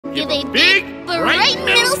give a big, bright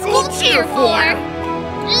middle school cheer for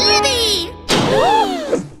Libby!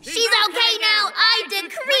 She's okay now, I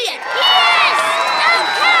decree it! Yes!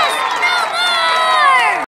 No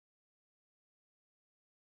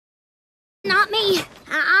more! Not me.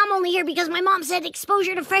 I'm only here because my mom said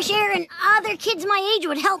exposure to fresh air and other kids my age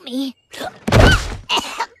would help me.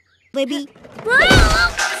 Libby,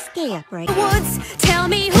 stay upright. Woods, tell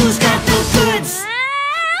me who's got the goods?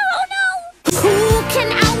 Oh no! Who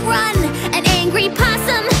can outrun an angry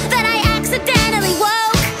possum that I accidentally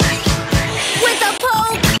woke with a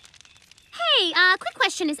poke? Hey, quick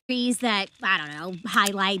question. Is trees that, I don't know,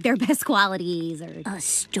 highlight their best qualities or... A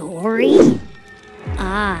story?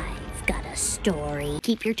 I've got a story.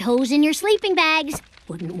 Keep your toes in your sleeping bags.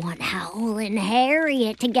 Wouldn't want Howlin'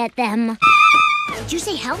 Harriet to get them. Did you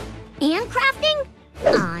say help and crafting?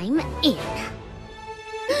 I'm in.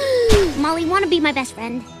 Molly, wanna be my best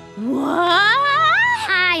friend? What?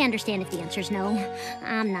 I understand if the answer's no.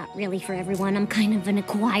 I'm not really for everyone. I'm kind of an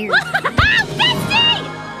acquired. Bestie!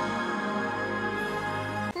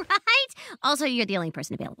 Right? Also, you're the only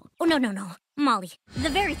person available. Oh, no. Molly, the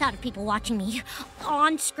very thought of people watching me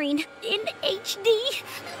on screen in HD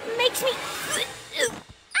makes me...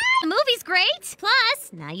 The movie's great.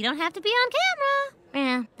 Plus, now you don't have to be on camera.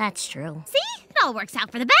 Yeah, that's true. See? It all works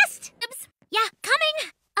out for the best. Yeah,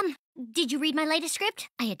 coming! Did you read my latest script?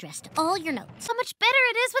 I addressed all your notes. So much better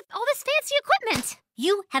it is with all this fancy equipment.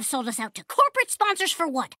 You have sold us out to corporate sponsors for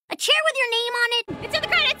what? A chair with your name on it? It's in the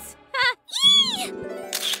credits.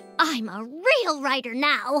 I'm a real writer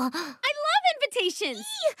now. I love invitations.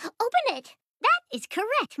 Open it. That is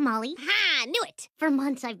correct, Molly. Ha, knew it. For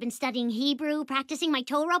months, I've been studying Hebrew, practicing my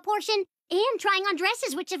Torah portion, and trying on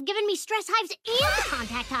dresses, which have given me stress hives and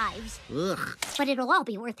contact hives. Ugh. But it'll all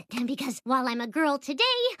be worth it, because while I'm a girl today,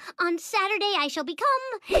 on Saturday I shall become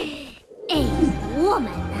a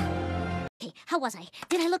woman. Okay, how was I?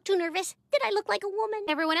 Did I look too nervous? Did I look like a woman?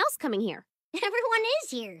 Everyone else coming here. Everyone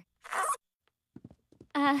is here.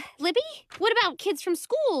 Libby? What about kids from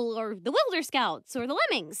school, or the Wilder Scouts, or the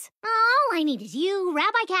Lemmings? All I need is you,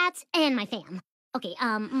 Rabbi Katz, and my fam. Okay,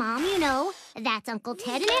 Mom, you know, that's Uncle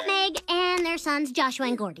Ted and Aunt Meg, and their sons Joshua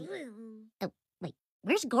and Gordy. Oh, wait,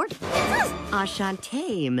 where's Gordy?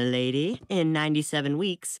 Ashante, milady. In 97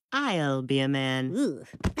 weeks, I'll be a man. Ugh.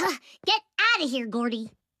 Get out of here,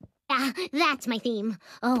 Gordy. That's my theme.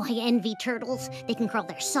 Oh, I envy turtles. They can curl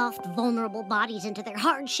their soft, vulnerable bodies into their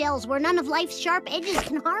hard shells where none of life's sharp edges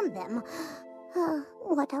can harm them.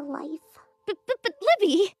 What a life. But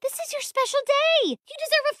Libby, this is your special day. You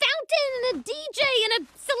deserve a fountain and a DJ and a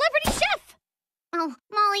celebrity chef. Oh,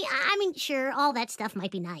 Molly, I mean, sure, all that stuff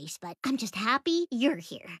might be nice, but I'm just happy you're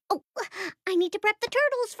here. Oh, I need to prep the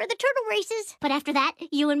turtles for the turtle races. But after that,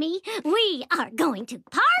 you and me, we are going to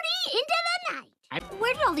party into the night.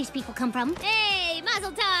 Where did all these people come from? Hey,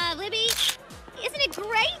 Mazel Tov, Libby. Isn't it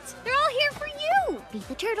great? They're all here for you. Be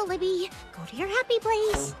the turtle, Libby. Go to your happy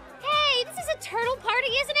place. Hey, this is a turtle party,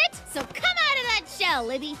 isn't it? So come out of that shell,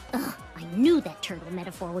 Libby. Ugh, I knew that turtle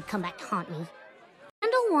metaphor would come back to haunt me.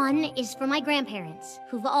 Candle 1 is for my grandparents,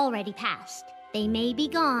 who've already passed. They may be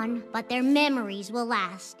gone, but their memories will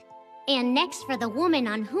last. And next, for the woman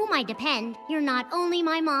on whom I depend, you're not only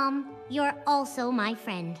my mom, you're also my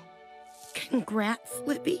friend. Congrats,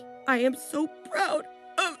 Libby. I am so proud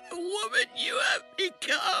of the woman you have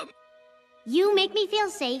become. You make me feel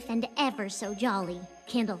safe and ever so jolly.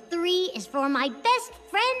 Candle 3 is for my best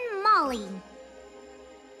friend, Molly.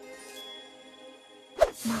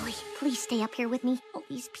 Molly, please stay up here with me. All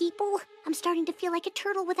these people. I'm starting to feel like a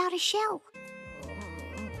turtle without a shell.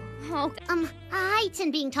 Oh, Heights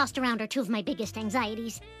and being tossed around are two of my biggest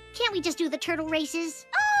anxieties. Can't we just do the turtle races?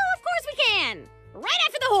 oh, of course we can. Right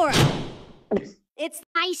after the horror. It's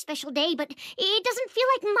my special day, but it doesn't feel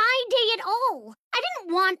like my day at all. I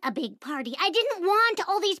didn't want a big party. I didn't want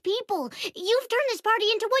all these people. You've turned this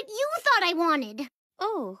party into what you thought I wanted.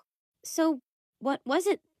 Oh, so what was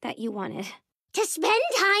it that you wanted? To spend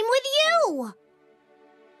time with you!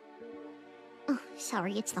 Oh,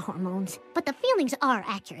 sorry, it's the hormones. But the feelings are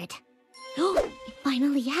accurate. It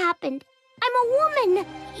finally happened. I'm a woman.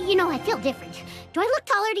 You know, I feel different. Do I look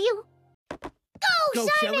taller to you? Go,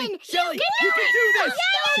 Simon! Shelly, you can do this!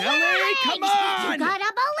 Yay, Shelly, legs! come on! You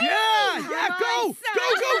gotta believe! Yeah, go! Go!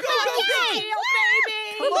 Yay! baby!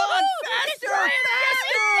 Come on,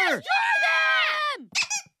 faster!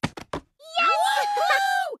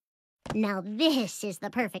 Now this is the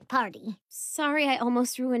perfect party. Sorry I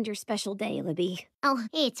almost ruined your special day, Libby. Oh,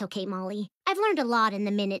 it's okay, Molly. I've learned a lot in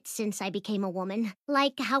the minutes since I became a woman.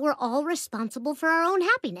 Like how we're all responsible for our own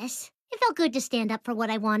happiness. It felt good to stand up for what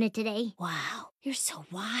I wanted today. Wow, you're so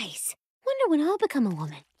wise. Wonder when I'll become a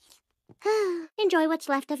woman. Enjoy what's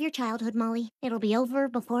left of your childhood, Molly. It'll be over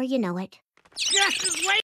before you know it. Jess is waiting!